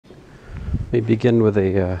Let me begin with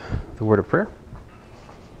the word of prayer.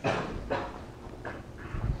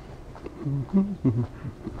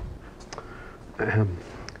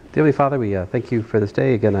 Dearly Father, we thank you for this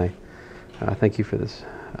day. Again, I thank you for this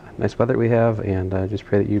nice weather we have, and I just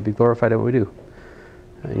pray that you be glorified in what we do.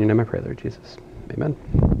 In your name I pray, Lord Jesus. Amen.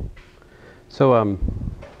 So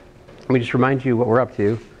let me just remind you what we're up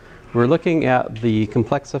to. We're looking at the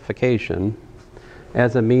complexification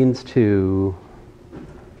as a means to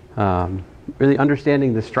really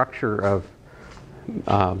understanding the structure of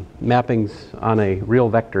mappings on a real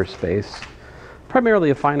vector space, primarily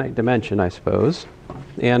a finite dimension, I suppose.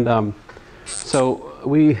 And so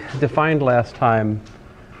we defined last time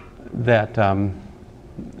that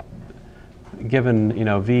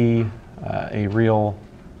given V, a real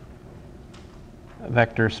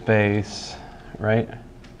vector space, right?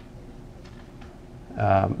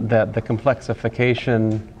 That the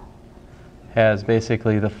complexification has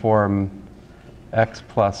basically the form x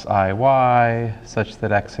plus iy, such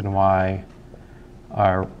that x and y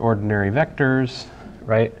are ordinary vectors,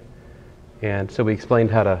 right? And so we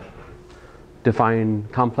explained how to define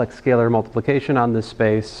complex scalar multiplication on this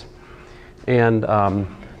space. And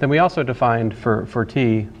then we also defined for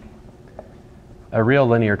t a real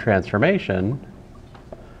linear transformation,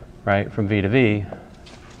 right, from v to v,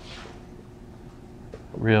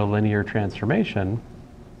 real linear transformation.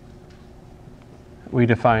 We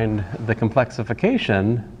defined the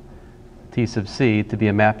complexification, t sub c, to be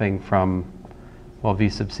a mapping from, well, v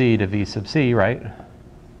sub c to v sub c, right?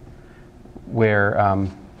 Where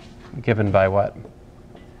given by what?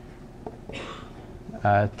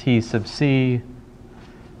 T sub c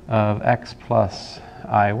of x plus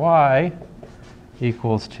iy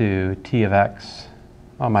equals to t of x.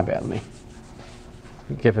 Oh, my bad, me.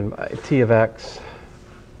 Given by t of x,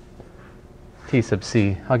 t sub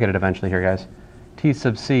c, I'll get it eventually here, guys. T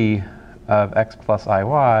sub c of x plus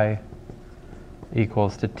iy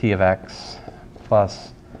equals to t of x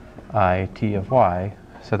plus I t of y.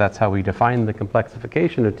 So that's how we define the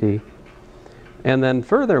complexification of t. And then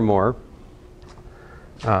furthermore,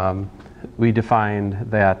 we defined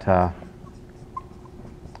that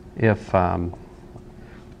if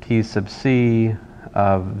t sub c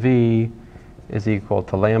of v is equal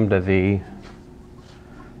to lambda v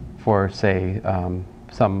for, say,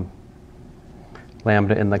 some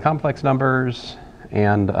lambda in the complex numbers,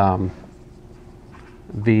 and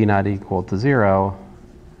v not equal to 0,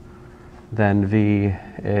 then v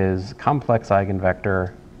is complex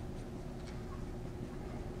eigenvector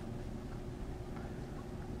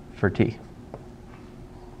for t,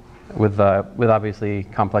 with obviously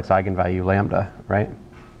complex eigenvalue lambda, right?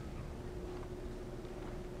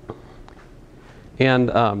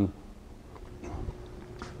 And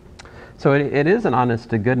so it is an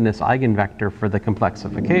honest-to-goodness eigenvector for the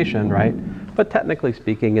complexification, right? But technically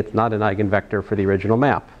speaking, it's not an eigenvector for the original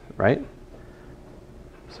map, right?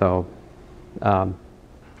 So,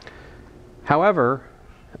 however,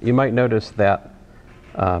 you might notice that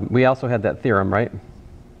we also had that theorem, right?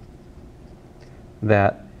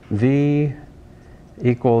 That V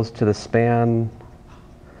equals to the span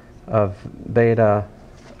of beta,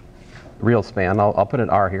 real span. I'll put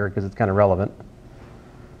an R here because it's kind of relevant.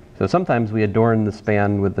 So sometimes we adorn the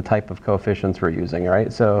span with the type of coefficients we're using,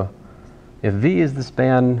 right? So if V is the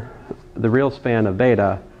span, the real span of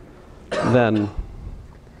beta, then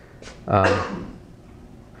the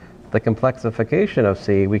complexification of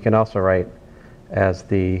C we can also write as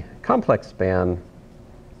the complex span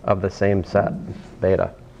of the same set,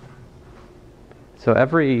 beta. So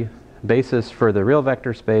every basis for the real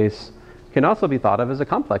vector space can also be thought of as a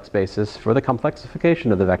complex basis for the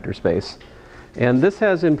complexification of the vector space. And this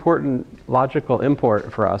has important logical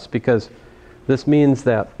import for us because this means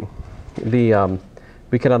that we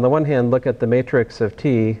can, on the one hand, look at the matrix of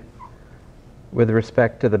T with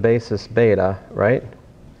respect to the basis beta, right?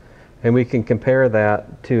 And we can compare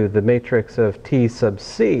that to the matrix of T sub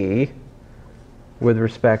C with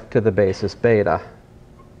respect to the basis beta.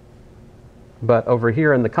 But over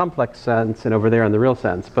here in the complex sense and over there in the real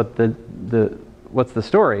sense. But what's the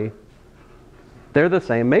story? They're the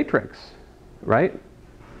same matrix, right?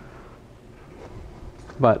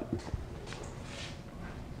 But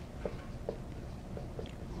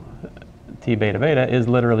T beta beta is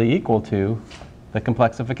literally equal to the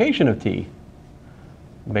complexification of T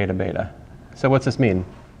beta beta. So what's this mean?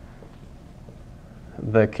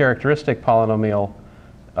 The characteristic polynomial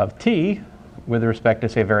of T with respect to,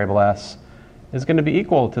 say, variable S is going to be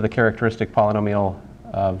equal to the characteristic polynomial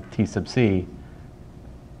of T sub C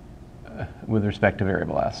with respect to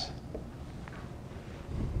variable S.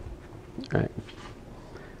 Right.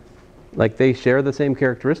 Like they share the same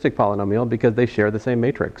characteristic polynomial because they share the same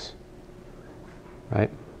matrix, right?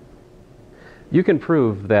 You can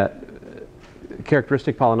prove that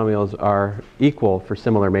characteristic polynomials are equal for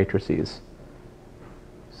similar matrices.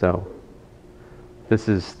 So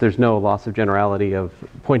there's no loss of generality of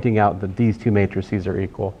pointing out that these two matrices are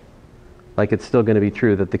equal. Like it's still going to be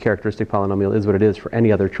true that the characteristic polynomial is what it is for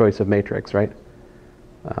any other choice of matrix, right?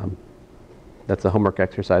 That's a homework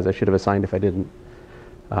exercise I should have assigned if I didn't.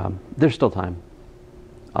 There's still time.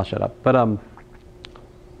 I'll shut up. But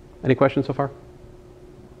any questions so far?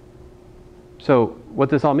 So what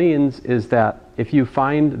this all means is that if you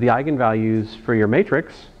find the eigenvalues for your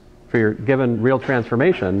matrix, for your given real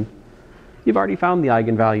transformation, you've already found the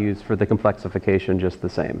eigenvalues for the complexification just the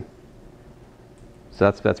same. So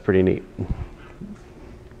that's pretty neat.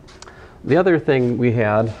 The other thing we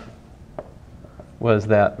had was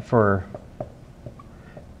that for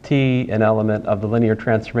T an element of the linear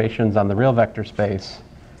transformations on the real vector space,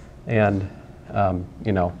 and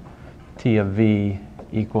you know, T of V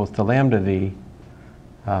equals to lambda V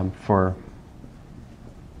and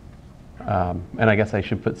I guess I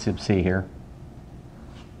should put sub C here.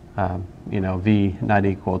 You know, V not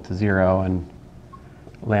equal to 0 and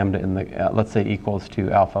lambda in the, let's say equals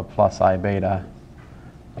to alpha plus I beta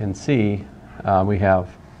in C, we have,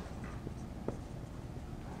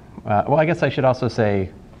 well, I guess I should also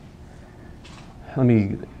say, let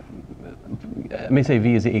me say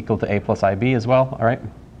V is equal to A plus IB as well, all right?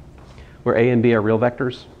 Where A and B are real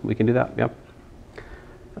vectors, we can do that, yep.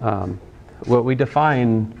 Well, we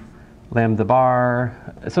define lambda bar,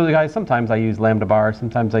 so guys, sometimes I use lambda bar,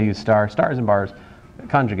 sometimes I use stars and bars,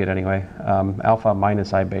 conjugate anyway, alpha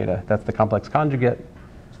minus I beta, that's the complex conjugate.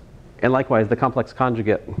 And likewise, the complex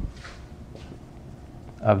conjugate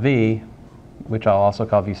of V, which I'll also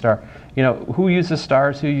call V star. You know, who uses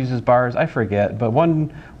stars, who uses bars, I forget, but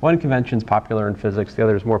one convention's popular in physics, the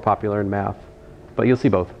other is more popular in math. But you'll see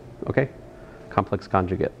both, okay? Complex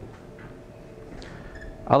conjugate.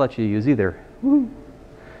 I'll let you use either.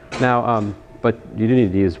 Now, but you do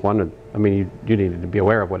need to use one. I mean, you do need to be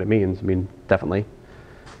aware of what it means. I mean, definitely.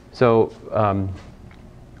 So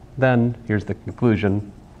then here's the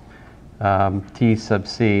conclusion. T sub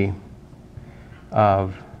C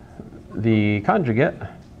of the conjugate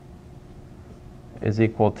is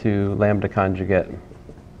equal to lambda conjugate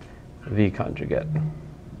V conjugate,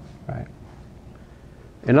 right?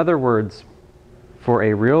 In other words, for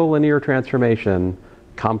a real linear transformation,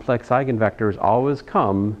 complex eigenvectors always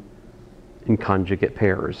come in conjugate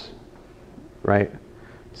pairs, right?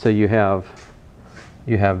 So you have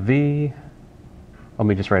V, let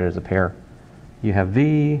me just write it as a pair. You have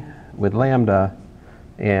V with lambda,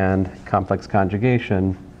 and complex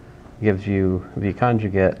conjugation gives you V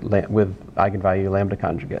conjugate with eigenvalue lambda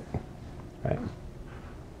conjugate, right?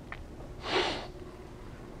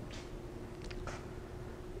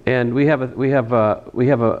 And we have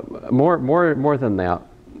more than that,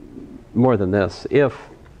 more than this. If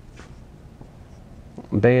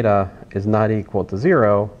beta is not equal to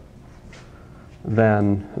 0,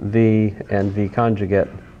 then V and V conjugate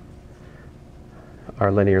are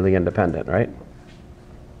linearly independent, right?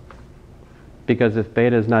 Because if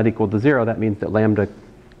beta is not equal to 0, that means that lambda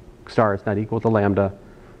star is not equal to lambda.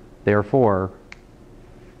 Therefore,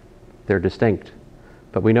 they're distinct.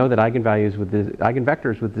 But we know that eigenvectors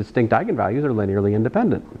with distinct eigenvalues are linearly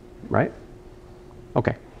independent, right?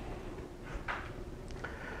 Okay.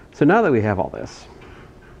 So now that we have all this,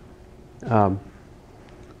 let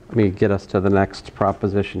me get us to the next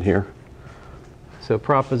proposition here. So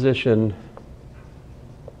proposition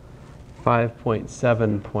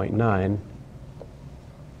 5.7.9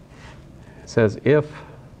 says if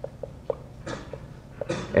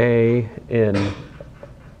A in,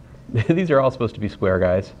 these are all supposed to be square,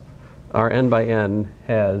 guys. Our n by n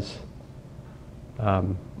has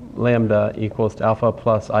lambda equals to alpha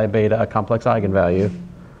plus I beta, a complex eigenvalue,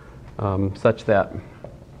 such that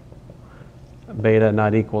beta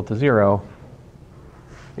not equal to 0,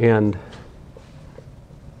 and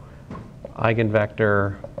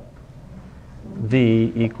eigenvector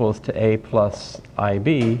V equals to A plus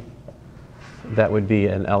IB, that would be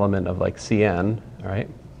an element of like Cn, all right,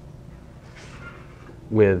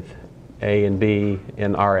 with A and B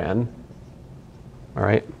in Rn, all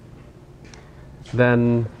right,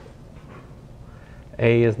 then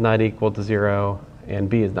A is not equal to 0 and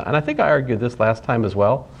B is not. And I think I argued this last time as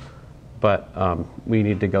well, but we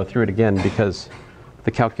need to go through it again because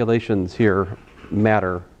the calculations here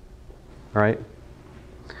matter, all right?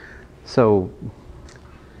 So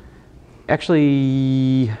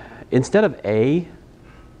actually, instead of A,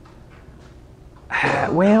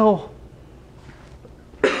 well,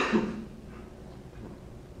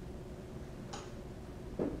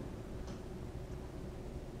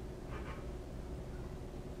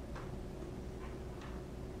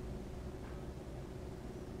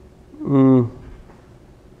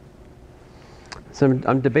 So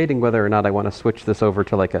I'm debating whether or not I want to switch this over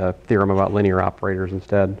to like a theorem about linear operators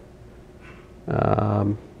instead.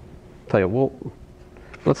 Tell you,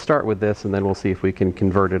 let's start with this, and then we'll see if we can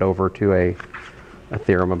convert it over to a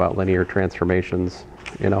theorem about linear transformations,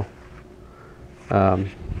 you know. All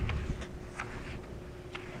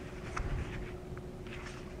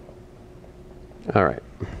right.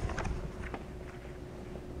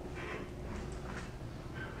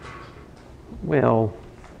 Well,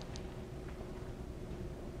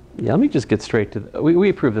 yeah, let me just get straight to we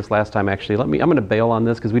approved this last time, actually. I'm going to bail on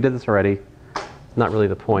this because we did this already. Not really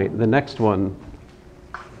the point. The next one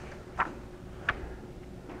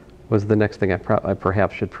was the next thing I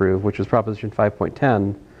perhaps should prove, which was proposition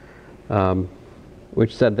 5.10,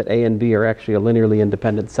 which said that A and B are actually a linearly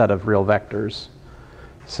independent set of real vectors.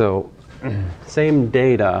 So same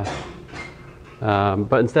data,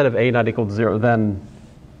 but instead of A not equal to 0, then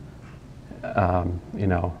you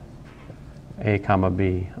know, A comma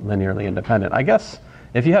B linearly independent. I guess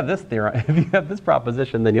if you have this theorem, if you have this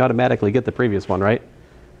proposition, then you automatically get the previous one, right?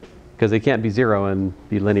 Because they can't be 0 and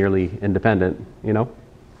be linearly independent, you know?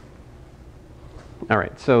 All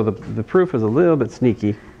right, so the proof is a little bit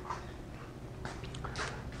sneaky.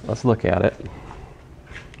 Let's look at it.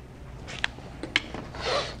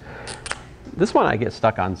 This one I get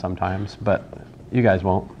stuck on sometimes, but you guys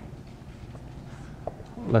won't.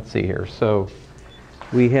 Let's see here. So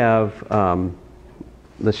we have,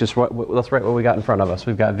 let's write what we got in front of us.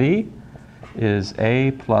 We've got V is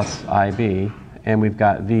A plus IB, and we've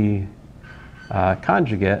got V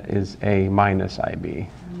conjugate is A minus IB,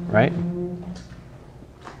 right?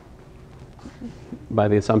 By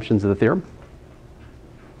the assumptions of the theorem.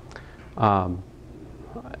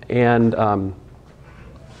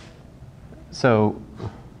 So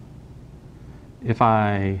if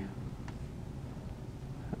I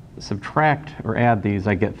subtract or add these,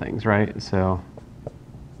 I get things, right? So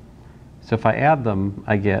if I add them,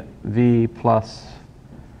 I get V plus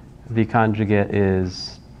V conjugate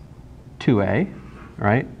is 2A,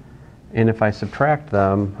 right? And if I subtract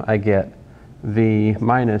them, I get V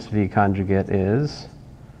minus V conjugate is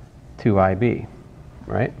 2IB,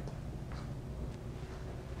 right?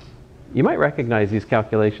 You might recognize these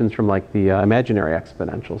calculations from like the imaginary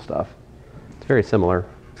exponential stuff. It's very similar.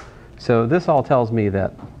 So this all tells me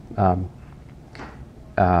that,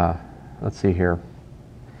 let's see here.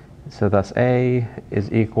 So thus A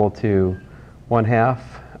is equal to 1/2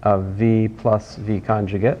 of V plus V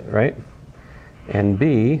conjugate, right? And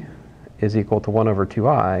B is equal to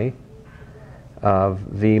 1/2I of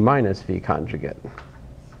V minus V conjugate,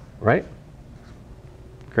 right?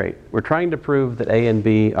 Great. We're trying to prove that A and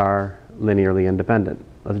B are linearly independent.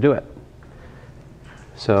 Let's do it.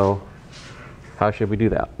 So how should we do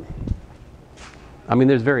that? I mean,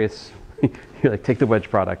 there's various, you're like, take the wedge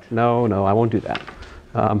product. No, I won't do that.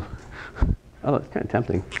 Oh, it's kind of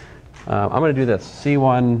tempting. I'm going to do this.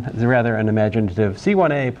 C1 is rather an imaginative.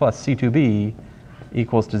 C1A plus C2B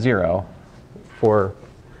equals to 0 for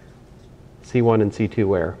C1 and C2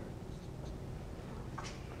 where?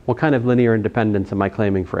 What kind of linear independence am I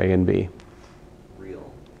claiming for A and B?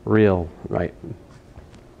 Real, right.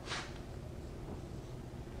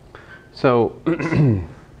 So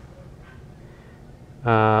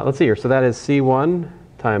let's see here. So that is C1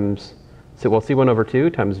 times, C1 over 2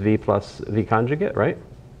 times V plus V conjugate, right?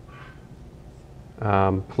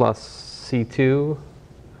 Plus C2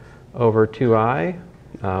 over 2I,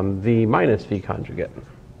 V minus V conjugate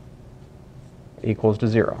equals to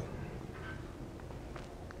 0.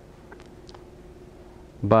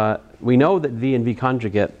 But we know that V and V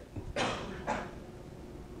conjugate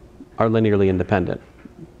are linearly independent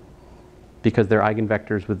because they're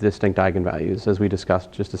eigenvectors with distinct eigenvalues, as we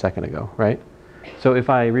discussed just a second ago, right? So if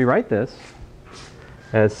I rewrite this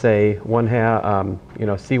as, say,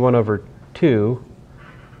 C1 over 2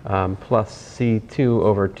 plus C2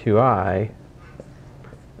 over 2I,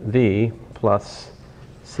 V plus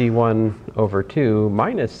C1 over 2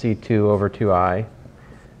 minus C2 over 2I,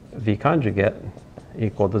 V conjugate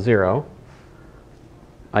equal to 0.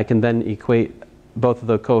 I can then equate both of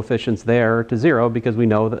the coefficients there to 0 because we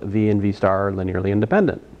know that V and V star are linearly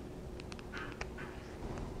independent,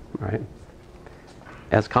 right?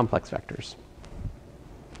 As complex vectors.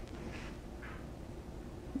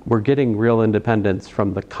 We're getting real independence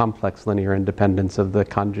from the complex linear independence of the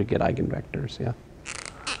conjugate eigenvectors, yeah?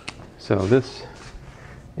 So this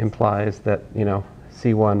implies that, you know,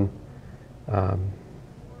 C1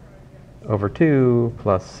 over 2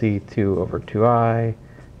 plus C2 over 2I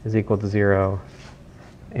is equal to 0,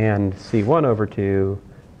 and C1 over 2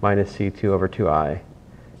 minus C2 over 2I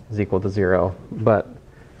is equal to 0. But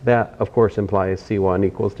that, of course, implies C1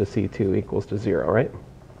 equals to C2 equals to 0, right?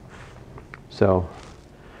 So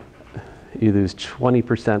you lose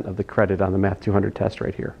 20% of the credit on the Math 200 test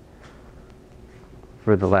right here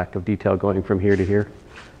for the lack of detail going from here to here.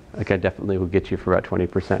 Like, I definitely will get you for about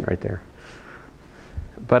 20% right there.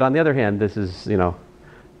 But on the other hand, this is, you know,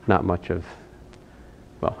 not much of,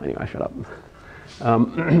 well, anyway, shut up. I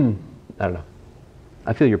don't know.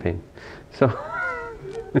 I feel your pain. So,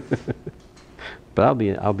 but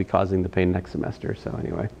I'll be causing the pain next semester. So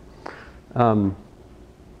anyway, so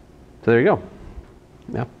there you go.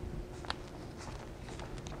 Yeah.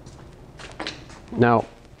 Now,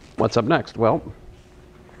 what's up next? Well,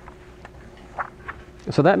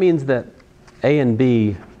 so that means that A and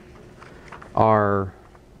B are,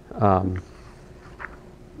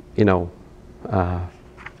 you know,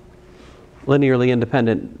 linearly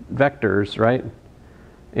independent vectors, right?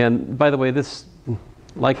 And by the way, this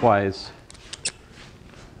likewise,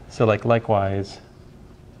 so like likewise,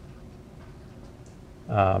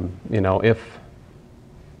 you know, if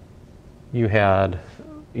you had,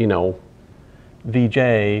 you know,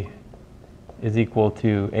 Vj is equal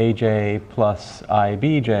to Aj plus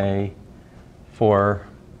Ibj for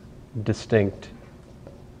distinct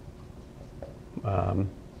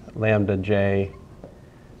lambda j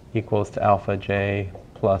equals to alpha j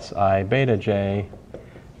plus I beta j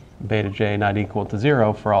not equal to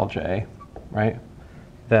 0 for all j, right?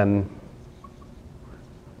 Then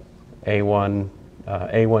A1,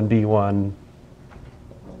 B1,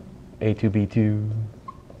 A2, B2,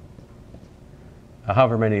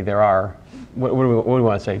 however many there are. What do we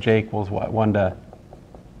want to say? J equals what? 1 to,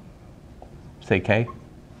 say, k?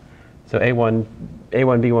 So A1,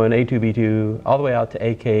 B1, A2, B2, all the way out to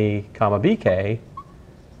AK, comma, BK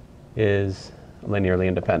is linearly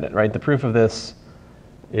independent, right? The proof of this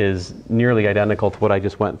is nearly identical to what I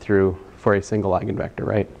just went through for a single eigenvector,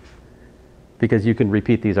 right? Because you can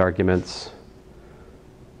repeat these arguments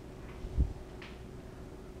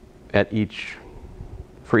at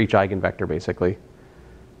for each eigenvector, basically.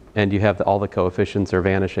 And you have all the coefficients are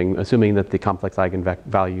vanishing, assuming that the complex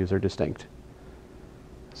eigenvalues are distinct.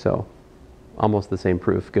 So almost the same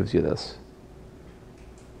proof gives you this.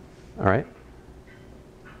 All right?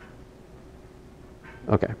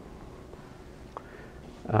 Okay.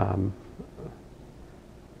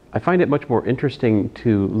 I find it much more interesting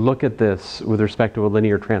to look at this with respect to a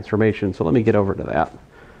linear transformation, so let me get over to that.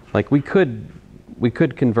 Like, we could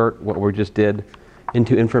convert what we just did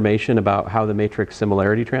into information about how the matrix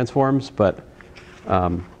similarity transforms, but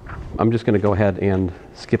I'm just going to go ahead and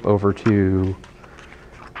skip over to,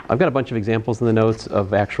 I've got a bunch of examples in the notes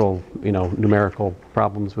of actual, you know, numerical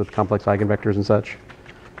problems with complex eigenvectors and such,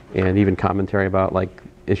 and even commentary about like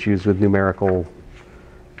issues with numerical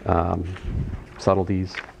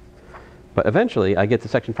subtleties. But eventually I get to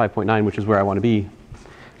section 5.9, which is where I want to be,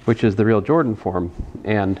 which is the real Jordan form.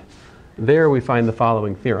 And there we find the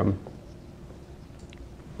following theorem.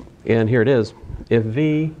 And here it is. If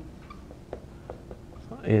V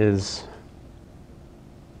is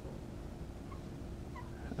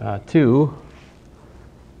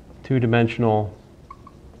two-dimensional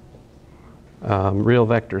real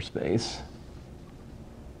vector space,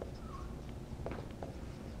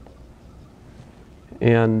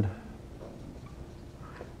 and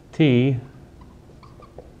T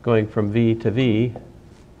going from V to V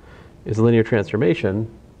is a linear transformation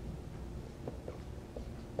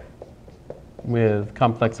with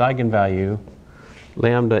complex eigenvalue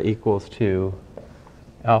lambda equals to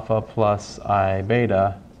alpha plus I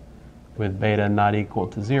beta with beta not equal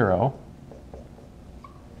to 0.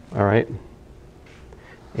 All right.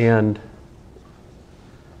 And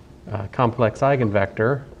complex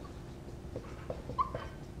eigenvector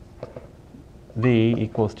V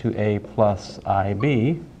equals to A plus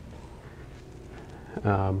IB,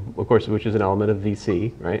 of course, which is an element of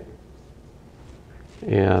VC, right?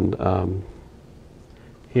 And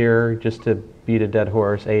here, just to beat a dead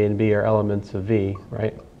horse, A and B are elements of V,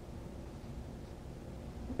 right?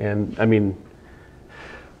 And I mean,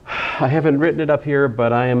 I haven't written it up here,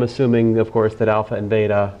 but I am assuming, of course, that alpha and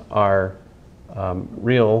beta are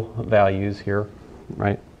real values here,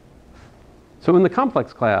 right? So in the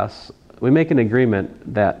complex class, we make an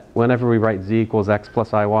agreement that whenever we write z equals x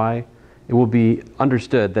plus iy, it will be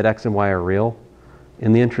understood that x and y are real.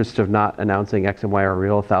 In the interest of not announcing x and y are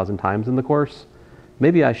real 1,000 times in the course,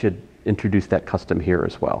 maybe I should introduce that custom here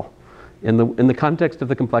as well. In the context of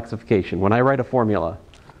the complexification, when I write a formula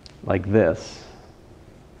like this,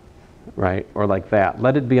 right, or like that,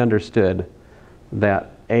 let it be understood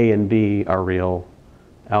that A and B are real,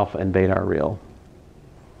 alpha and beta are real.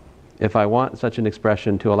 if I want such an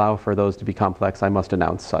expression to allow for those to be complex, I must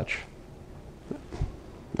announce such.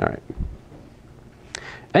 All right.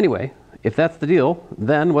 Anyway, if that's the deal,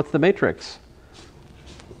 then what's the matrix?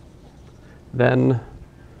 Then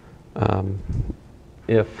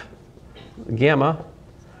if gamma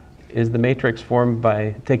is the matrix formed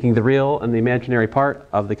by taking the real and the imaginary part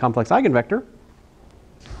of the complex eigenvector,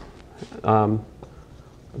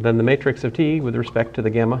 then the matrix of T with respect to the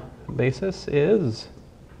gamma basis is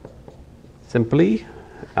simply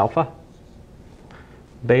alpha,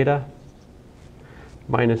 beta,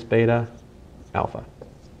 minus beta, alpha.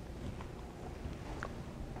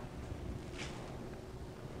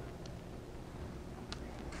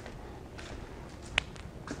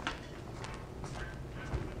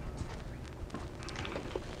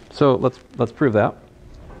 So let's prove that.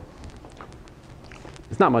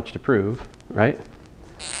 It's not much to prove, right?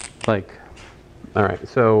 Like, all right,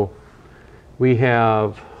 so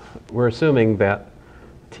we're assuming that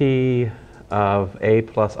T of A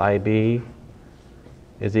plus IB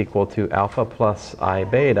is equal to alpha plus I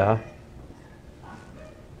beta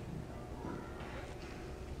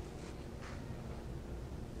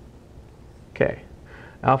okay,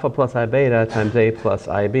 alpha plus I beta times A plus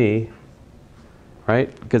IB,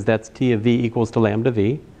 right? Because that's T of V equals to lambda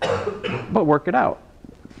V. But work it out.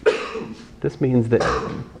 This means that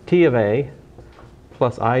T of A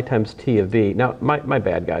plus I times T of V. Now, my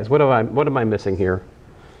bad, guys. What am I missing here?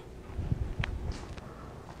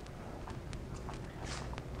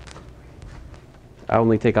 I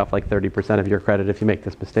only take off like 30% of your credit if you make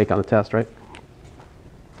this mistake on the test, right?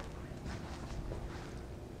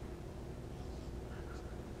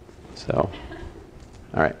 So,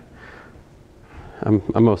 all right. I'm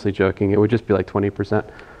mostly joking. It would just be like 20%.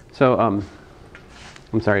 So,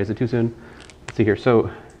 I'm sorry, is it too soon? Let's see here. So,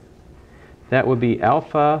 that would be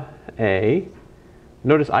alpha A.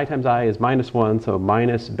 Notice I times I is minus 1, so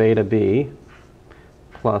minus beta B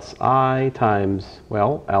plus I times,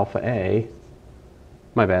 well, alpha A.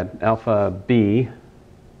 My bad, alpha B.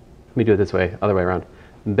 Let me do it this way, other way around.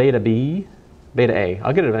 Beta B, beta A.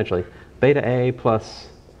 I'll get it eventually. Beta A plus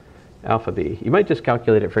alpha B. You might just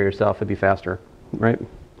calculate it for yourself. It'd be faster, right?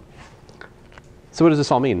 So what does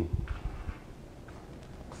this all mean?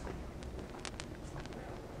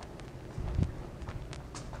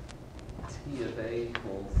 T of A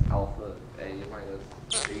equals alpha A minus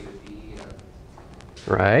beta B.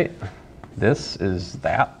 Right. This is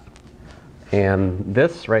that. And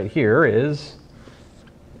this right here is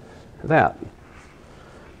that.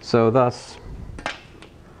 So thus,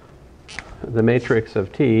 the matrix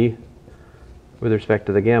of T with respect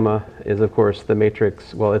to the gamma is, of course, the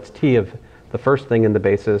matrix, well, it's T of the first thing in the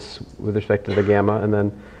basis with respect to the gamma, and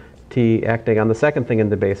then T acting on the second thing in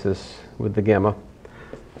the basis with the gamma,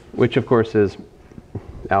 which, of course, is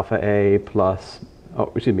alpha A plus,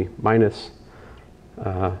 minus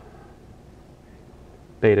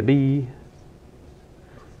beta B,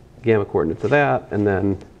 gamma coordinates of that, and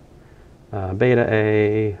then beta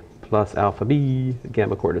A plus alpha B,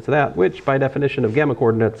 gamma coordinates of that, which by definition of gamma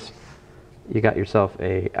coordinates, you got yourself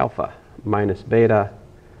a alpha minus beta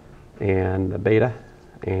and a beta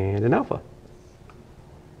and an alpha.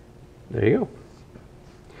 There you go.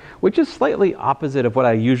 Which is slightly opposite of what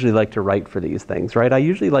I usually like to write for these things, right? I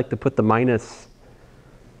usually like to put the minus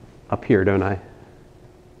up here, don't I?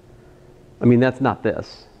 I mean, that's not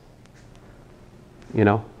this, you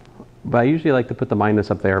know? But I usually like to put the minus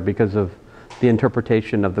up there because of the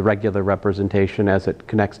interpretation of the regular representation as it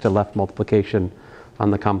connects to left multiplication on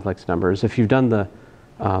the complex numbers. If you've done the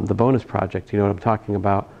bonus project, you know what I'm talking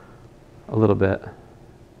about a little bit.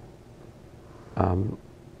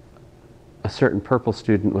 A certain purple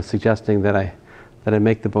student was suggesting that I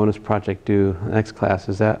make the bonus project due next class.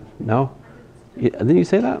 Is that, no? Didn't you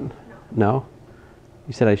say that? No?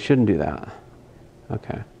 You said I shouldn't do that.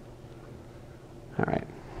 Okay. All right.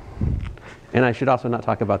 And I should also not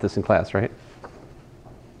talk about this in class, right?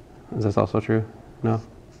 Is this also true? No?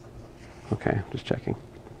 Okay, just checking.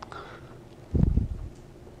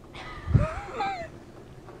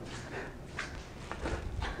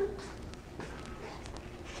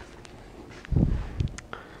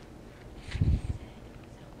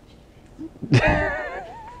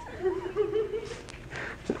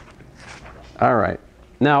 All right.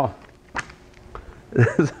 Now,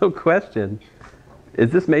 so question,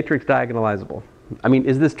 is this matrix diagonalizable? I mean,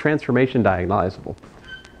 is this transformation diagonalizable?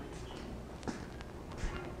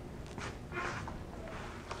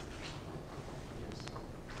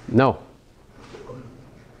 No.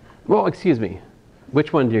 Well, excuse me.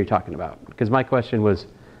 Which one are you talking about? Because my question was,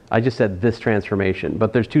 I just said this transformation,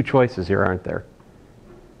 but there's two choices here, aren't there?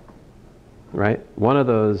 right? One of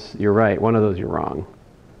those you're right, one of those you're wrong.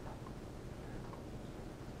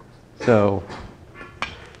 So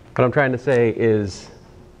what I'm trying to say is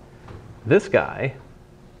this guy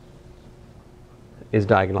is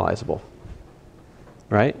diagonalizable,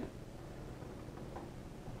 right?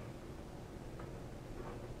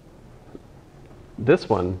 This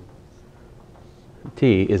one,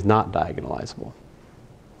 T, is not diagonalizable.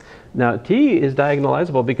 Now, T is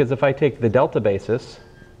diagonalizable because if I take the delta basis,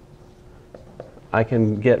 I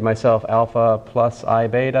can get myself alpha plus I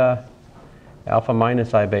beta, alpha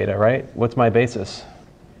minus I beta, right? What's my basis?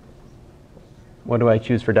 What do I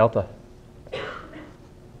choose for delta?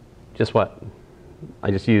 Just what?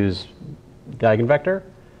 I just use the eigenvector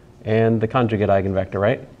and the conjugate eigenvector,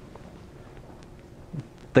 right?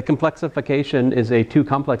 The complexification is a two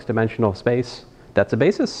complex dimensional space. That's a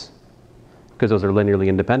basis, because those are linearly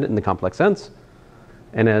independent in the complex sense.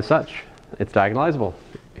 And as such, it's diagonalizable.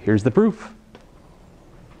 Here's the proof.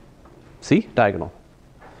 See? Diagonal.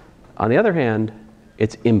 On the other hand,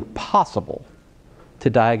 it's impossible to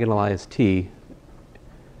diagonalize T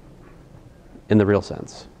in the real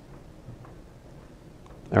sense.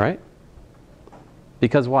 All right?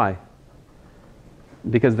 Because why?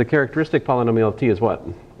 Because the characteristic polynomial of T is what?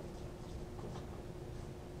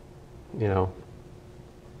 You know,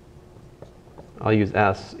 I'll use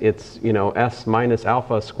S. It's, you know, S minus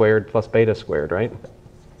alpha squared plus beta squared, right?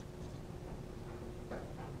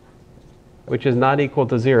 Which is not equal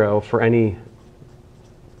to 0 for any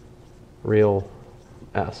real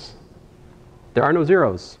S. There are no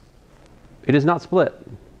zeros. It is not split.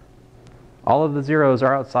 All of the zeros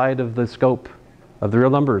are outside of the scope of the real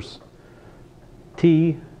numbers.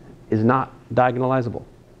 T is not diagonalizable.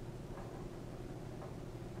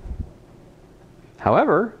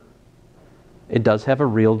 However, it does have a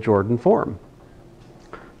real Jordan form.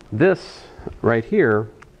 This right here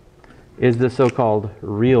is the so-called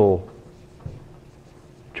real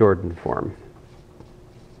Jordan form.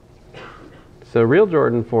 So real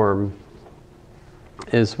Jordan form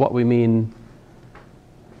is what we mean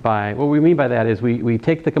by that is we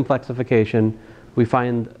take the complexification, we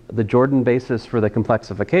find the Jordan basis for the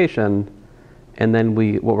complexification, and then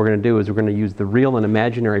what we're going to do is we're going to use the real and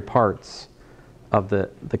imaginary parts of the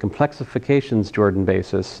complexification's Jordan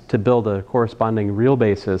basis to build a corresponding real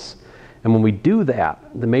basis. And when we do that,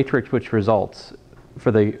 the matrix which results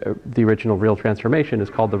for the original real transformation is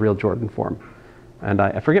called the real Jordan form. And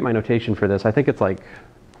I forget my notation for this. I think it's like,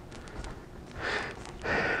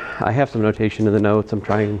 I have some notation in the notes. I'll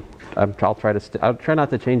try not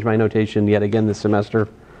to change my notation yet again this semester.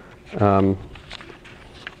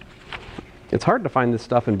 It's hard to find this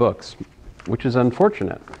stuff in books, which is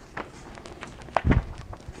unfortunate.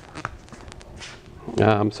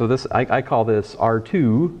 So this, I call this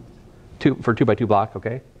R2, for 2 by 2 block,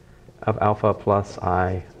 okay, of alpha plus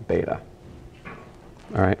I beta.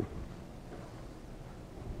 All right.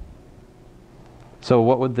 So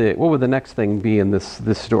what would the next thing be in this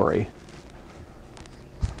story?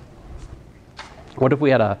 What if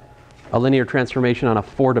we had a linear transformation on a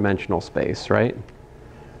 4-dimensional space, right?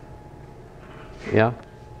 Yeah?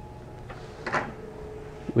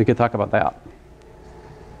 We could talk about that.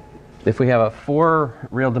 If we have a 4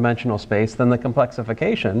 real dimensional space, then the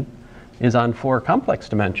complexification is on 4 complex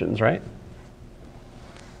dimensions, right?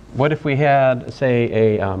 What if we had,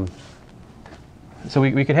 say, so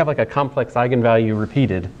we could have like a complex eigenvalue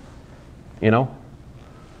repeated, you know,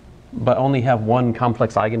 but only have one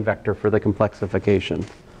complex eigenvector for the complexification.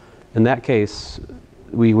 In that case,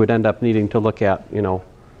 we would end up needing to look at, you know,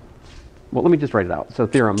 well, let me just write it out. So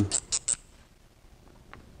theorem.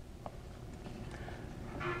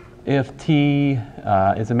 If T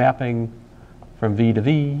is a mapping from V to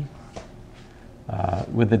V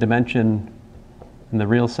with the dimension in the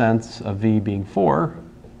real sense of V being 4,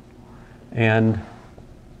 and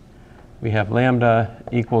we have lambda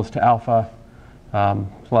equals to alpha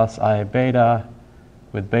plus I beta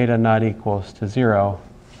with beta not equals to 0,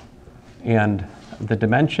 and the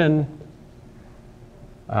dimension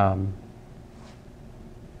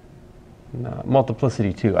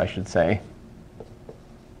multiplicity 2, I should say,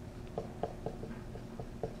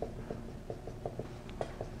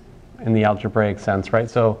 in the algebraic sense, right?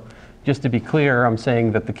 So just to be clear, I'm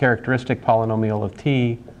saying that the characteristic polynomial of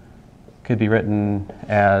T could be written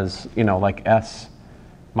as, you know, like S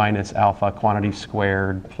minus alpha quantity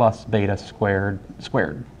squared plus beta squared,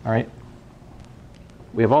 all right?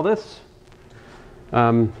 We have all this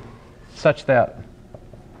such that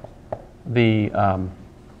the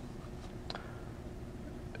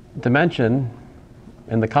dimension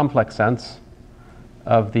in the complex sense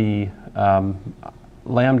of the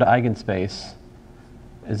lambda eigenspace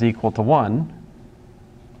is equal to 1,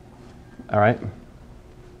 all right,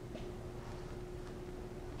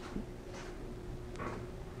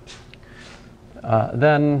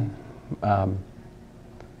 then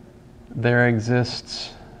there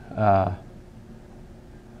exists, well,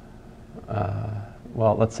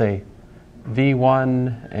 let's say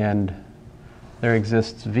V1, and there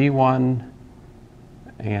exists V1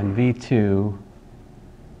 and V2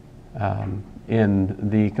 in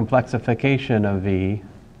the complexification of V,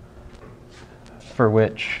 for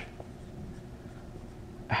which,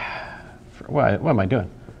 what am I doing?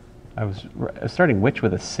 I was starting which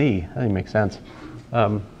with a C. That didn't make sense.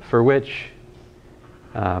 For which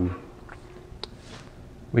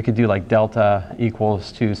we could do like delta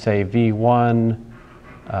equals to, say, V1,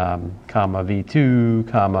 comma V2,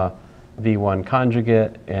 comma V1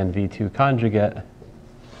 conjugate, and V2 conjugate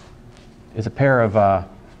is a pair of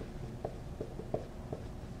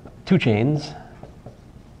two chains.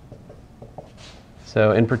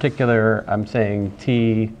 So in particular, I'm saying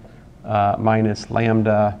T minus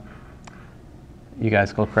lambda, you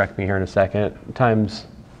guys will correct me here in a second, times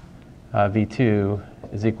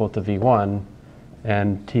V2 is equal to V1,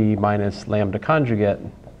 and T minus lambda conjugate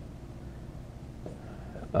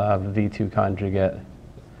of V2 conjugate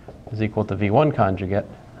is equal to V1 conjugate.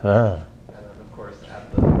 And then, of course, add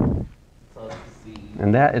the sub C.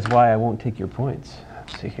 And that is why I won't take your points.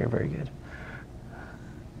 See here, very good.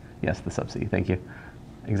 Yes, the sub C, thank you.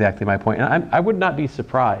 Exactly my point. And I would not be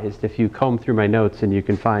surprised if you comb through my notes and you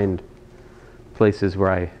can find places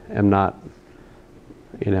where I am not,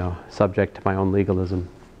 subject to my own legalism.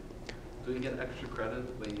 Do you get extra credit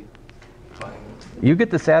when you find? You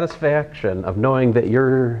get the satisfaction of knowing that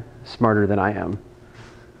you're smarter than I am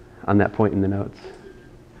on that point in the notes.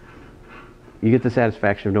 You get the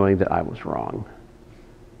satisfaction of knowing that I was wrong.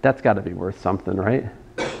 That's got to be worth something, right?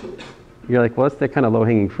 You're like, well, that's the kind of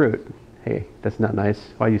low-hanging fruit. Hey, that's not nice.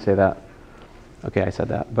 Why do you say that? Okay, I said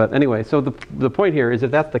that. But anyway, so the point here is,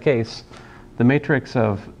 if that's the case, the matrix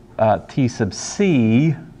of T sub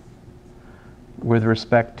C with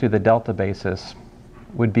respect to the delta basis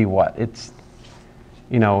would be what? It's,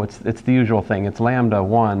 it's the usual thing. It's lambda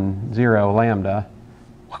 1, 0, lambda,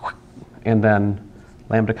 and then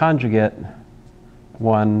lambda conjugate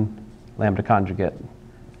 1, lambda conjugate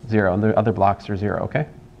 0, and the other blocks are 0, okay?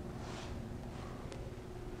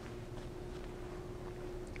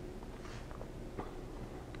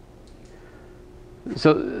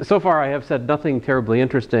 So far I have said nothing terribly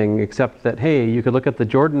interesting, except that, hey, you could look at the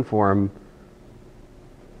Jordan form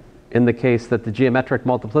in the case that the geometric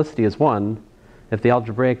multiplicity is 1. If the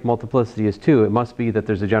algebraic multiplicity is 2, it must be that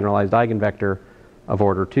there's a generalized eigenvector of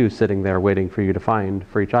order 2 sitting there waiting for you to find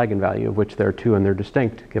for each eigenvalue, of which there are 2 and they're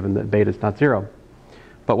distinct, given that beta is not 0.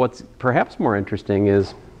 But what's perhaps more interesting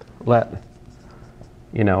is let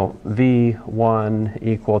V1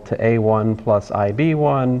 equal to A1 plus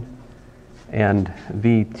IB1, and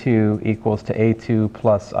V2 equals to A2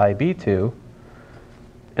 plus IB2.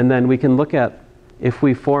 And then we can look at, if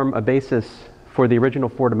we form a basis for the original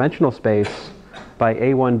four-dimensional space by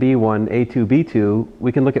A1, B1, A2, B2,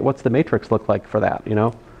 we can look at what's the matrix look like for that,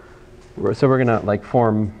 So we're going to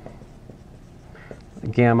form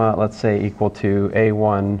gamma, let's say, equal to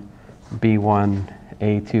A1, B1,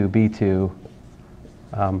 A2, B2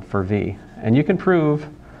 for V. And you can prove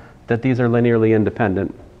that these are linearly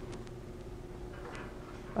independent.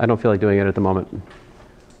 I don't feel like doing it at the moment.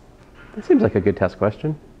 That seems like a good test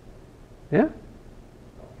question. Yeah?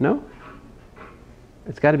 No?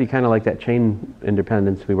 It's got to be kind of like that chain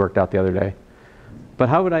independence we worked out the other day. But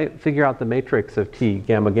how would I figure out the matrix of T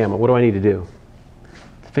gamma gamma? What do I need to do?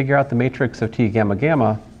 To figure out the matrix of T gamma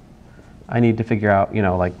gamma, I need to figure out,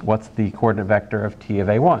 what's the coordinate vector of T of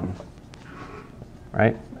A1,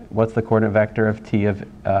 right? What's the coordinate vector of T of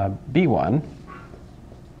B1?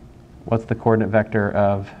 What's the coordinate vector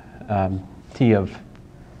of T of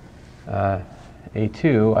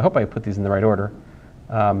A2? I hope I put these in the right order.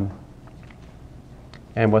 And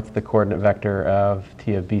what's the coordinate vector of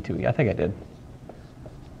T of B2? Yeah, I think I did.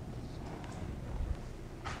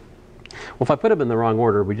 Well, if I put them in the wrong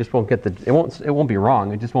order, we just won't get it won't be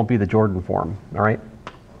wrong. It just won't be the Jordan form, all right?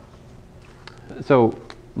 So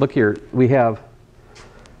look here. We have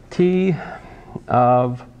T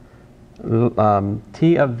of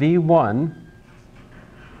V1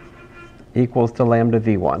 equals to lambda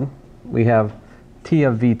V1. We have T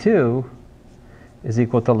of V2 is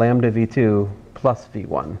equal to lambda V2 plus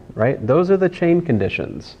V1, right? Those are the chain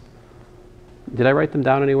conditions. Did I write them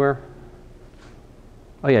down anywhere?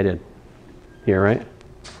 Oh yeah, I did. Here, right?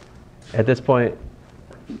 At this point,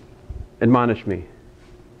 admonish me.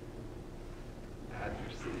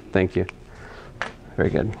 Thank you. Very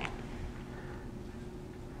good.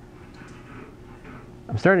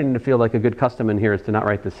 I'm starting to feel like a good custom in here is to not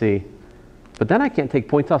write the C. But then I can't take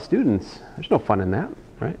points off students. There's no fun in that,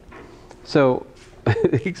 right? So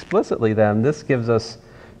explicitly then, this gives us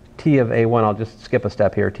T of A1. I'll just skip a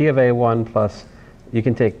step here. T of A1 plus, you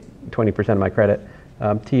can take 20% of my credit,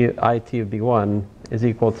 T of B1 is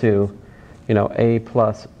equal to, you know, A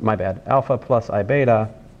plus, my bad, alpha plus I beta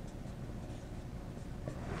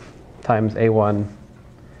times A1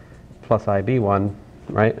 plus IB1,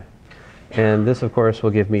 right? And this, of course, will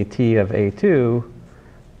give me T of A2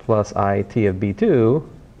 plus IT of B2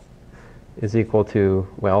 is equal to,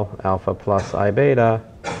 well, alpha plus I beta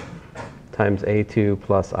times A2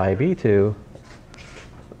 plus IB2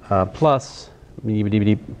 plus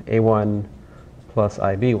A1 plus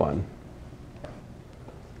IB1.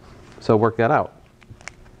 So work that out.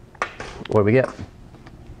 What do we get?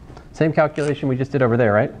 Same calculation we just did over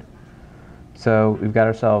there, right? So we've got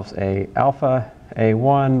ourselves a alpha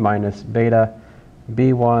A1 minus beta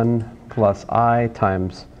B1 plus I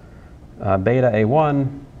times beta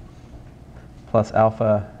A1 plus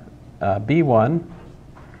alpha B1.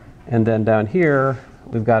 And then down here,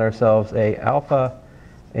 we've got ourselves a alpha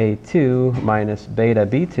A2 minus beta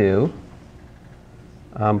B2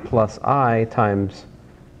 plus I times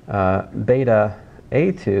beta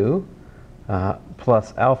A2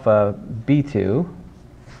 plus alpha B2.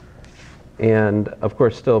 And of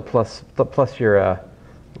course, still plus your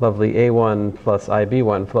lovely A1 plus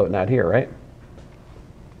IB1 floating out here, right?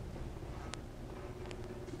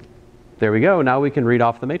 There we go. Now we can read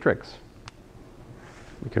off the matrix.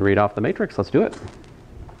 We can read off the matrix. Let's do it.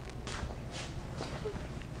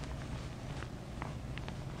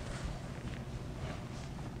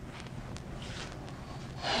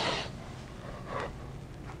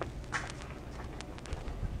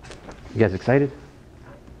 You guys excited?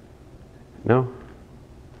 No?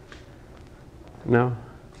 No?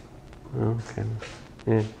 Oh, okay.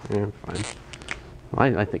 Yeah, fine.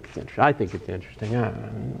 Well, I think it's interesting. I think it's interesting.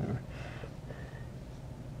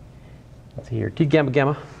 Let's see here. T gamma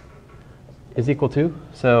gamma is equal to.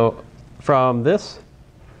 So from this,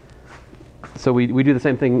 so we do the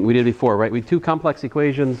same thing we did before, right? We have two complex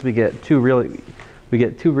equations. We get two real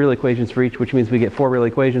equations for each, which means we get 4 real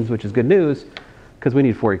equations, which is good news because we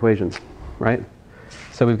need 4 equations, right?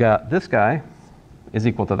 So we've got this guy is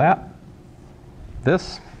equal to that.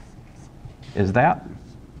 This is that.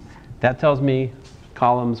 That tells me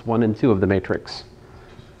columns 1 and 2 of the matrix,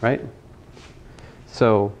 right?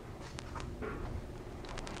 So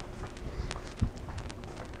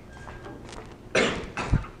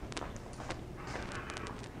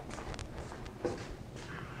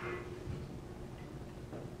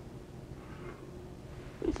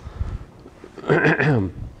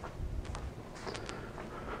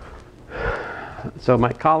so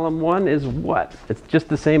my column 1 is what? It's just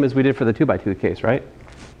the same as we did for the 2 by 2 case, right?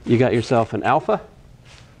 You got yourself an alpha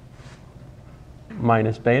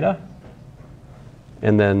minus beta,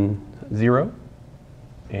 and then 0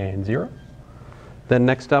 and 0. Then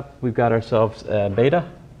next up, we've got ourselves a beta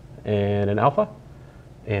and an alpha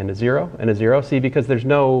and a 0 and a 0. See, because there's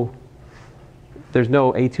no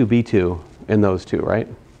A2, B2 in those two, right?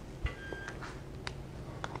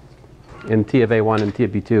 In T of A1 and T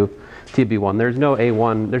of B2, T of B1. There's no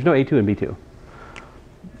A1, there's no A2 and B2.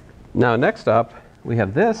 Now next up, we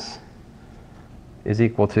have this is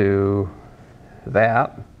equal to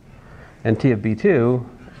that, and T of B2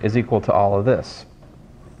 is equal to all of this.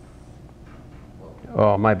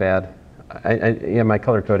 Oh, my bad. Yeah, my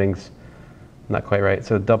color coding's not quite right.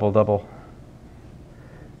 So double,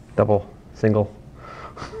 single,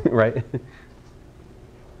 right?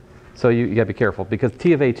 So you got to be careful because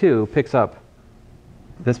T of A2 picks up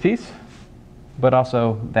this piece, but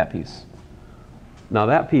also that piece. Now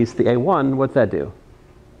that piece, the A1, what's that do?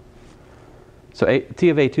 So T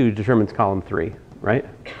of A2 determines column 3, right?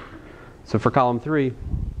 So for column 3,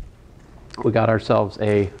 we got ourselves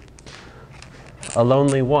a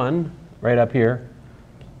lonely 1 right up here,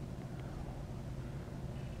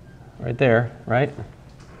 right there, right?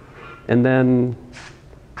 And then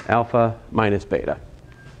alpha minus beta.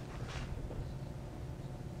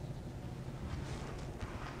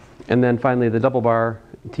 And then finally the double bar,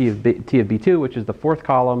 T of B2, which is the 4th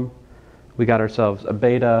column. We got ourselves a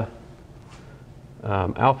beta,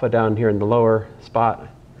 alpha down here in the lower spot.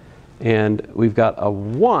 And we've got a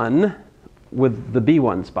 1 with the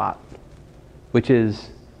B1 spot, which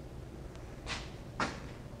is,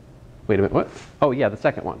 wait a minute, what? Oh yeah, the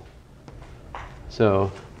second one. So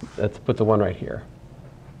let's put the 1 right here.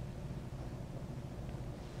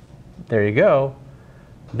 There you go.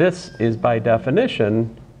 This is by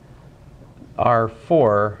definition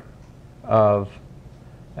R4 of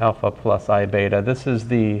alpha plus I beta. This is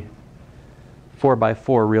the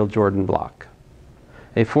 4x4 real Jordan block.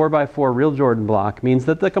 A 4x4 real Jordan block means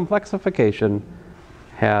that the complexification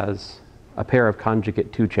has a pair of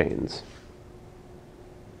conjugate 2 chains.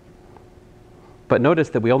 But notice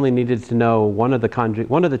that we only needed to know one of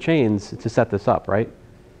the chains to set this up, right?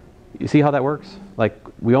 You see how that works? Like,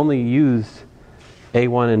 we only used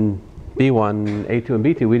A1 and B1, A2 and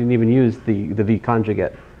B2. We didn't even use the V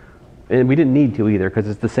conjugate. And we didn't need to either, because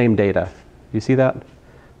it's the same data. You see that?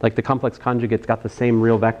 Like, the complex conjugate's got the same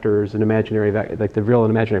real vectors and imaginary, like the real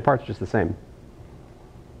and imaginary parts, just the same.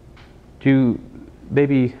 Do you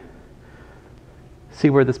maybe see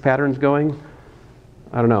where this pattern's going?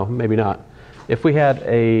 I don't know, maybe not. If we had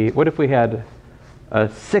what if we had a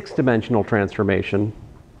 6-dimensional transformation,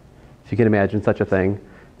 if you can imagine such a thing,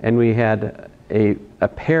 and we had a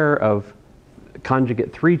pair of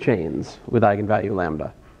conjugate 3 chains with eigenvalue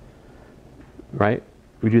lambda, right?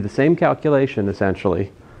 We do the same calculation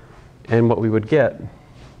essentially, and what we would get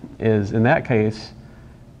is, in that case,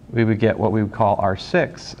 we would get what we would call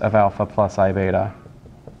R6 of alpha plus I beta.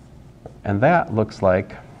 And that looks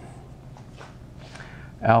like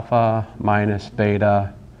alpha minus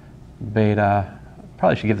beta, beta,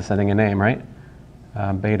 probably should give this thing a name, right?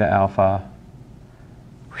 Beta alpha,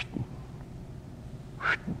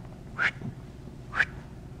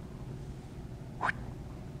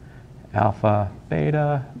 alpha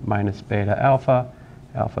beta minus beta alpha,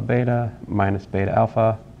 alpha beta minus beta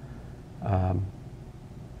alpha.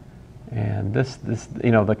 And this,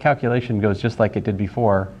 you know, the calculation goes just like it did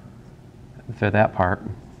before for that part.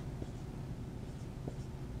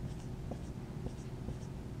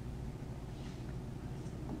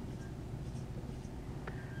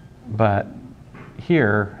 But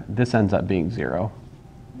here, this ends up being 0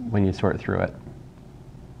 when you sort through it.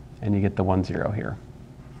 And you get the 1, 0 here.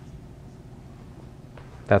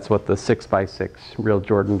 That's what the 6x6 real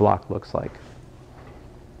Jordan block looks like.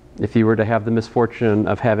 If you were to have the misfortune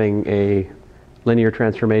of having a linear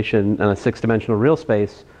transformation in a 6-dimensional real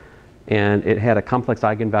space, and it had a complex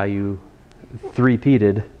eigenvalue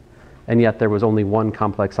 3-peated, and yet there was only one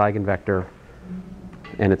complex eigenvector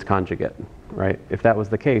and its conjugate, right? If that was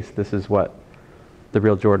the case, this is what the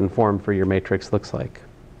real Jordan form for your matrix looks like.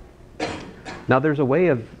 Now there's a way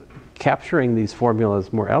of capturing these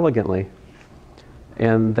formulas more elegantly,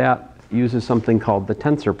 and that uses something called the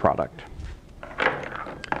tensor product.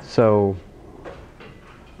 So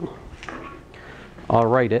I'll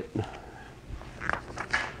write it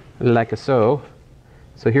like so.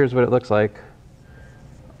 So here's what it looks like.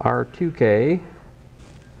 R2k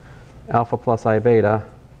alpha plus I beta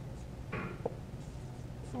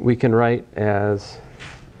we can write as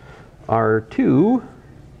R2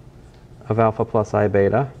 of alpha plus I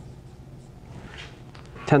beta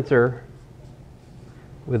tensor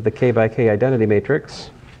with the k by k identity matrix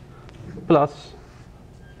plus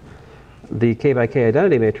the k by k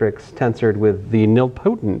identity matrix tensored with the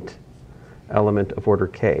nilpotent element of order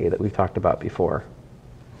k that we've talked about before.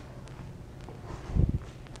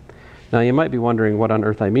 Now you might be wondering what on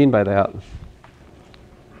earth I mean by that.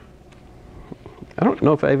 I don't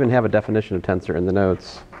know if I even have a definition of tensor in the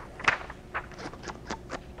notes.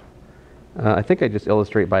 I think I just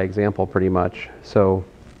illustrate by example pretty much. So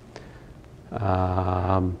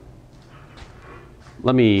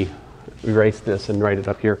let me erase this and write it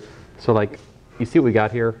up here. So like, you see what we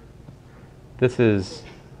got here? This is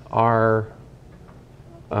R,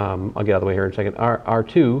 I'll get out of the way here in a second,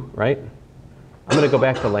 R2, right? I'm going to go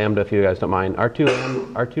back to lambda if you guys don't mind.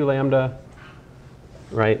 R2 lambda,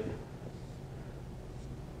 right?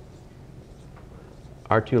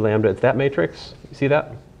 R2 lambda, it's that matrix. You see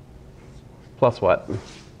that? Plus what?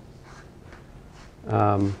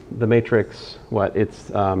 The matrix, what?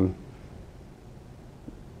 It's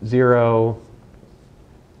 0,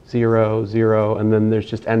 0, 0, and then there's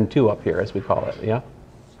just N2 up here, as we call it, yeah?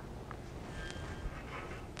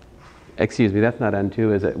 Excuse me, that's not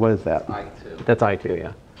N2, is it? What is that? I2. That's I2,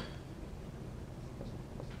 yeah.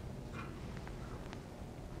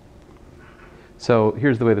 So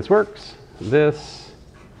here's the way this works. This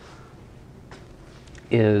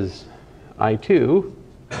is I2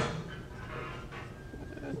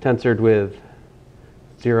 tensored with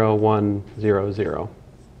 0, 1, 0, 0.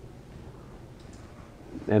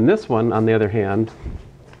 And this one, on the other hand,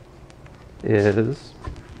 is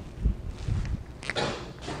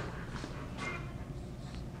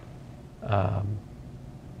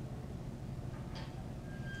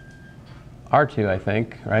R2, I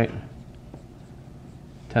think, right?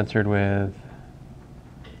 Tensored with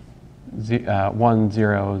 1,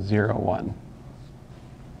 0, 0, 1.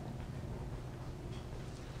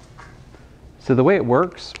 So the way it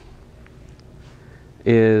works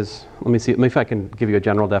is, let me see if I can give you a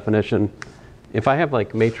general definition. If I have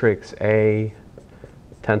like matrix A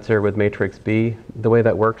tensor with matrix B, the way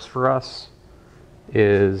that works for us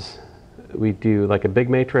is we do like a big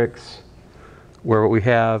matrix where what we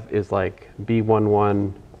have is like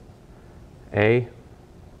B11A,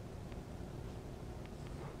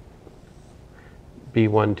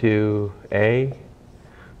 B12A,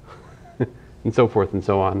 and so forth and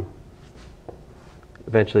so on.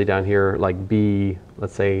 Eventually down here, like B,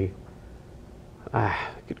 let's say,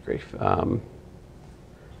 good grief, I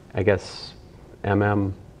guess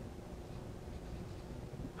MM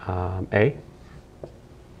A.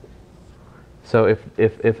 So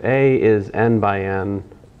if A is N by N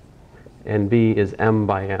and B is M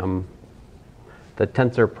by M, the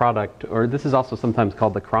tensor product, or this is also sometimes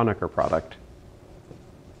called the Kronecker product.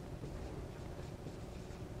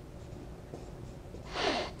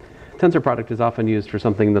 Tensor product is often used for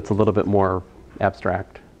something that's a little bit more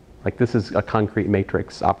abstract. Like this is a concrete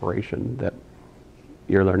matrix operation that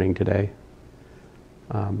you're learning today.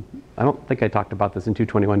 I don't think I talked about this in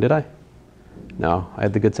 221, did I? No, I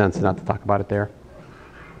had the good sense not to talk about it there.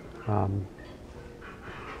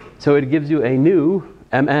 So it gives you a new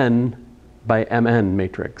Mn by Mn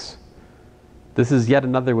matrix. This is yet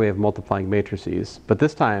another way of multiplying matrices, but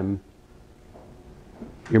this time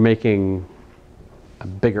you're making a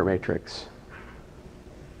bigger matrix.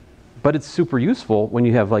 But it's super useful when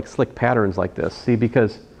you have like slick patterns like this. See,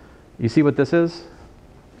 because you see what this is?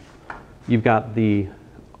 You've got the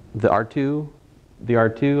R2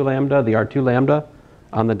 lambda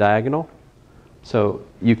on the diagonal. So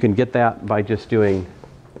you can get that by just doing,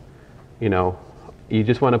 you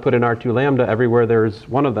just want to put an R2 lambda everywhere there's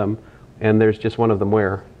one of them, and there's just one of them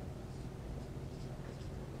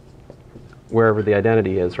wherever the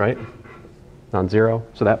identity is, right? Non-zero.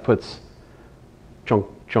 So that puts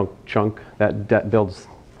chunk, that builds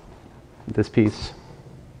this piece,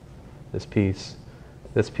 this piece,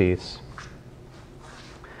 this piece.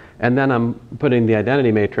 And then I'm putting the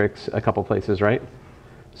identity matrix a couple places, right?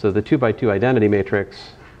 So the 2 by 2 identity matrix,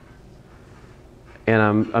 and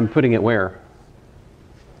I'm putting it where?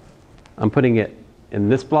 I'm putting it in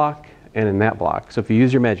this block and in that block. So if you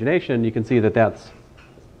use your imagination, you can see that that's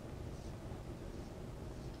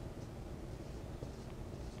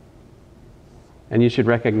and you should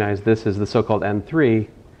recognize this as the so-called N3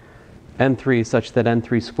 such that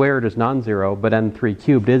N3 squared is non-zero, but N3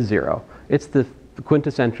 cubed is 0. It's the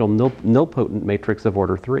quintessential nilpotent matrix of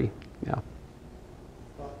order 3. Yeah. I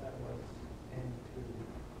thought that was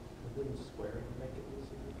N2. Wouldn't squaring make it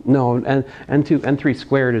easier? No, and N3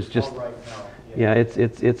 squared is just. Oh, right, no. Yeah, it's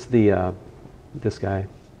the this guy.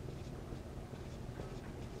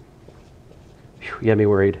 Whew, you had me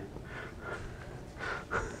worried.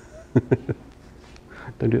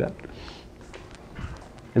 Don't do that.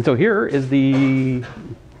 And so here is the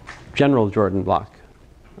general Jordan block,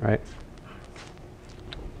 right?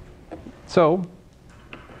 So,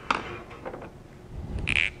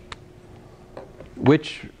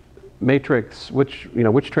 which matrix, which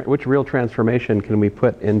real transformation can we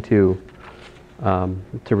put into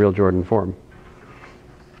to real Jordan form?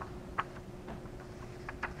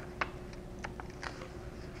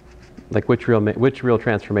 Like which real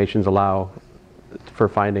transformations allow for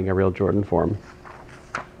finding a real Jordan form?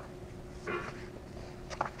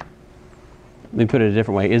 Let me put it a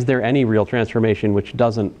different way. Is there any real transformation which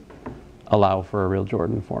doesn't allow for a real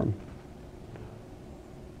Jordan form?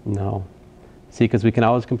 No. See, because we can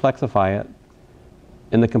always complexify it.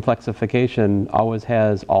 And the complexification always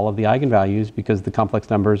has all of the eigenvalues because the complex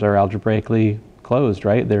numbers are algebraically closed,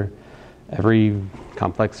 right? Every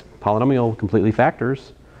complex polynomial completely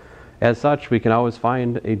factors. As such, we can always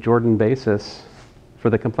find a Jordan basis for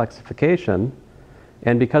the complexification.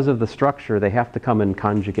 And because of the structure, they have to come in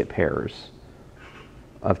conjugate pairs.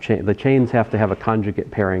 The chains have to have a conjugate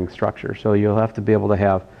pairing structure. So you'll have to be able to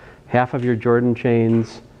have half of your Jordan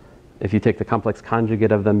chains. If you take the complex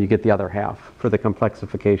conjugate of them, you get the other half for the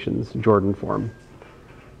complexification's Jordan form.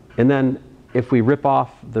 And then if we rip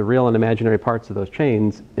off the real and imaginary parts of those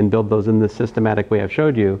chains and build those in the systematic way I've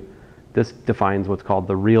showed you, this defines what's called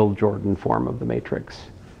the real Jordan form of the matrix.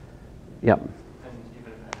 Yep. And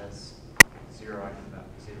even if it has zero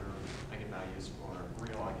eigenvalues or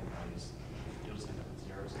real eigenvalues, you'll just end up with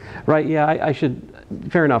zeros. Right, yeah, I should,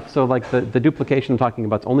 fair enough. So like the duplication I'm talking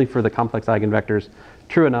about is only for the complex eigenvectors.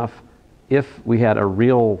 True enough, if we had like a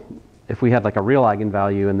real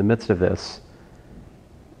eigenvalue in the midst of this,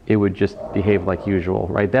 it would just behave like usual,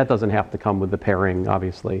 right? That doesn't have to come with the pairing,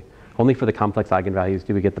 obviously. Only for the complex eigenvalues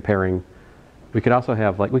do we get the pairing We could also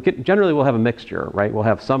have, like, generally we'll have a mixture, right? We'll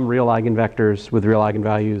have some real eigenvectors with real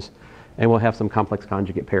eigenvalues, and we'll have some complex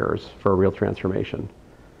conjugate pairs for a real transformation.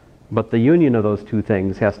 But the union of those two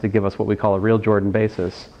things has to give us what we call a real Jordan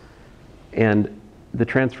basis. And the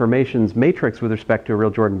transformations matrix with respect to a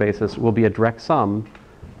real Jordan basis will be a direct sum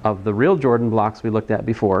of the real Jordan blocks we looked at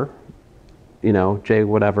before, you know, J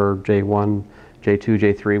whatever, J1, J2,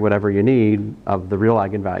 J3, whatever you need of the real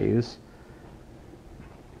eigenvalues.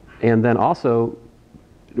 And then also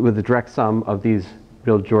with the direct sum of these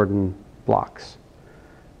real Jordan blocks.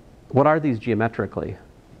 What are these geometrically?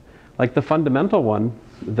 Like the fundamental one,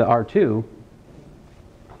 the R2,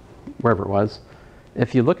 wherever it was,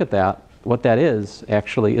 if you look at that, what that is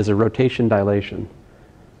actually is a rotation dilation.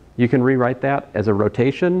 You can rewrite that as a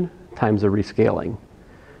rotation times a rescaling.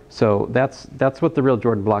 So that's what the real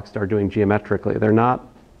Jordan blocks are doing geometrically. They're no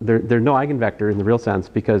eigenvector in the real sense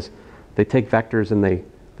because they take vectors and they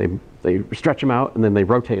stretch them out and then they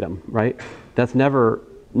rotate them, right? That's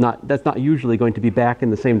not usually going to be back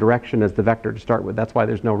in the same direction as the vector to start with. That's why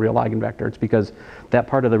there's no real eigenvector. It's because that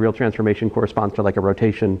part of the real transformation corresponds to like a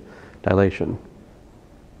rotation dilation.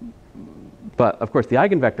 But of course the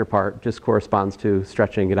eigenvector part just corresponds to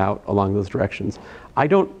stretching it out along those directions. I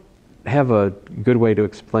don't have a good way to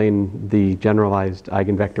explain the generalized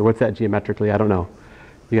eigenvector. What's that geometrically? I don't know.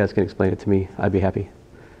 You guys can explain it to me. I'd be happy.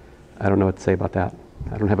 I don't know what to say about that.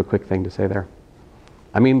 I don't have a quick thing to say there.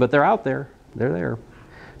 I mean, but they're out there. They're there.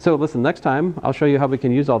 So listen, next time I'll show you how we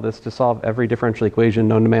can use all this to solve every differential equation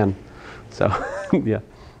known to man. So yeah,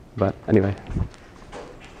 but anyway,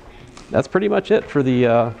 that's pretty much it for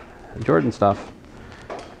the Jordan stuff.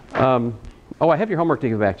 Oh, I have your homework to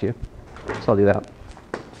give back to you, so I'll do that.